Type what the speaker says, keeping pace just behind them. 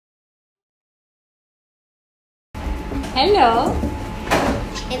Hello.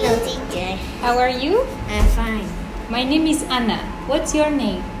 Hello, teacher. How are you? I'm fine. My name is Anna. What's your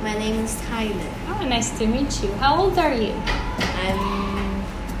name? My name is Tyler. Oh, nice to meet you. How old are you? I'm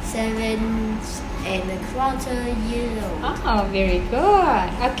 7.25 years old. Oh, very good.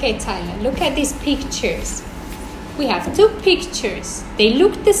 Okay, Tyler, look at these pictures. We have two pictures. They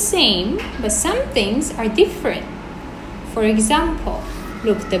look the same, but some things are different. For example,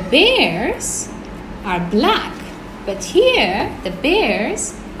 look, the bears are black, but here the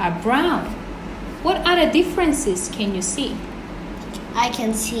bears are brown. What other differences can you see? I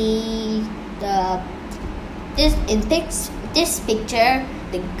can see this picture,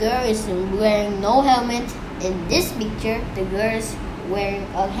 the girl is wearing no helmet. In this picture, the girl is wearing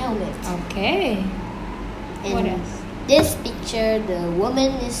a helmet. Okay. In What else? this picture, the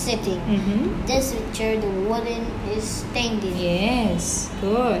woman is sitting. Mm-hmm. This picture, the woman is standing. Yes,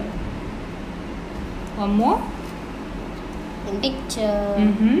 good. One more? In picture,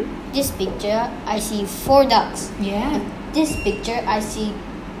 Mm-hmm. this picture, I see 4 ducks. Yeah. In this picture, I see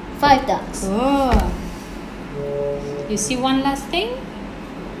 5 ducks. Good. You see one last thing?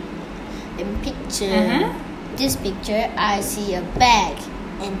 In picture, this picture, I see a bag.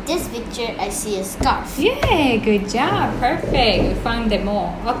 In this picture, I see a scarf. Yeah, good job. Perfect. We found them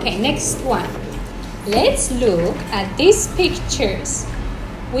all. Okay, next one. Let's look at these pictures.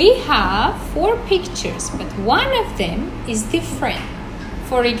 We have 4 pictures, but one of them is different.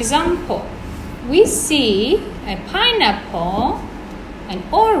 For example, we see a pineapple, an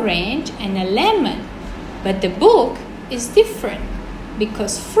orange, and a lemon. But the book is different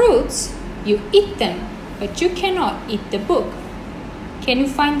because fruits, you eat them, but you cannot eat the book. Can you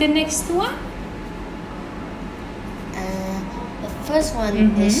find the next one? The first one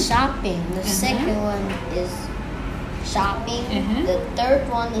is shopping. The second one is shopping. The third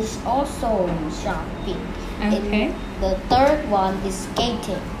one is also shopping. Okay. And the third one is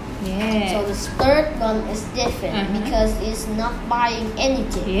skating. Yeah. So the third one is different because it's not buying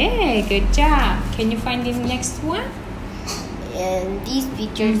anything. Yeah, good job. Can you find the next one? In these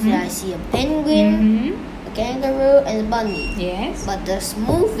pictures, I see a penguin, a kangaroo, and a bunny. Yes. But this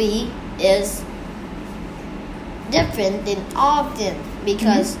movie is different than all of them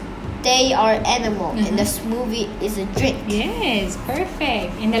because they are animals, and this movie is a drink. Yes,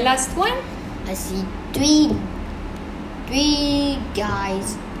 perfect. And the last one? I see three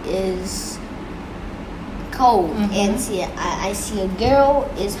guys is cold, and I see a girl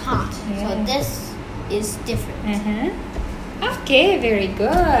is hot. Yeah. So this is different. Okay, very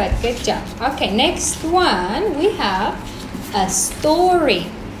good. Good job. Okay, next one we have a story.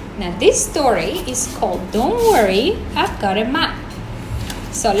 Now this story is called Don't Worry, I've Got a Map.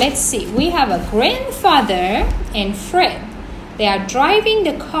 So let's see. We have a grandfather and Fred. They are driving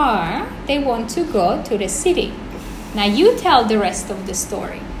the car. They want to go to the city. Now you tell the rest of the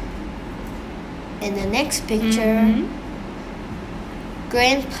story. In the next picture,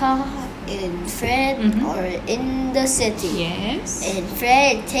 Grandpa and Fred are in the city. Yes. And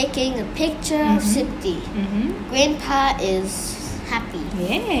Fred taking a picture of city. Grandpa is happy.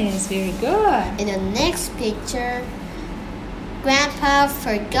 Yes, very good. In the next picture, Grandpa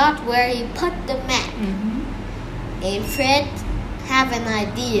forgot where he put the map. And Fred have an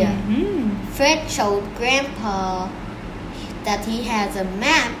idea. Fred showed Grandpa that he has a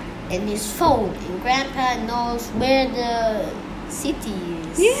map in his phone, and Grandpa knows where the city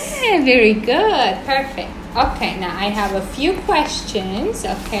is. Yeah, very good. Perfect. Okay, now I have a few questions.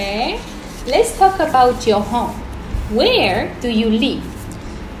 Okay, let's talk about your home. Where do you live?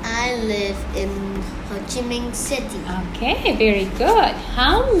 I live in Ho Chi Minh City. Okay, very good.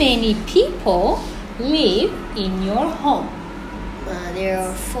 How many people live in your home? There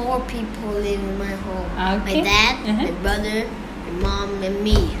are 4 people living in my home. Okay. My dad, my brother, my mom, and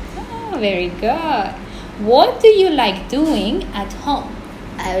me. Oh, very good. What do you like doing at home?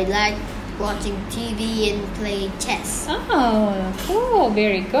 I like watching TV and play chess. Oh, cool.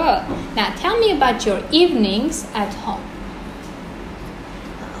 Very good. Now tell me about your evenings at home.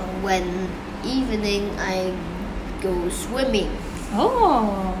 When evening, I go swimming.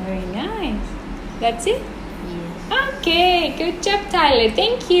 Oh, very nice. That's it? Yes. Okay, good job, Tyler.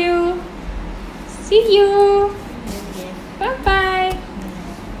 Thank you. See you.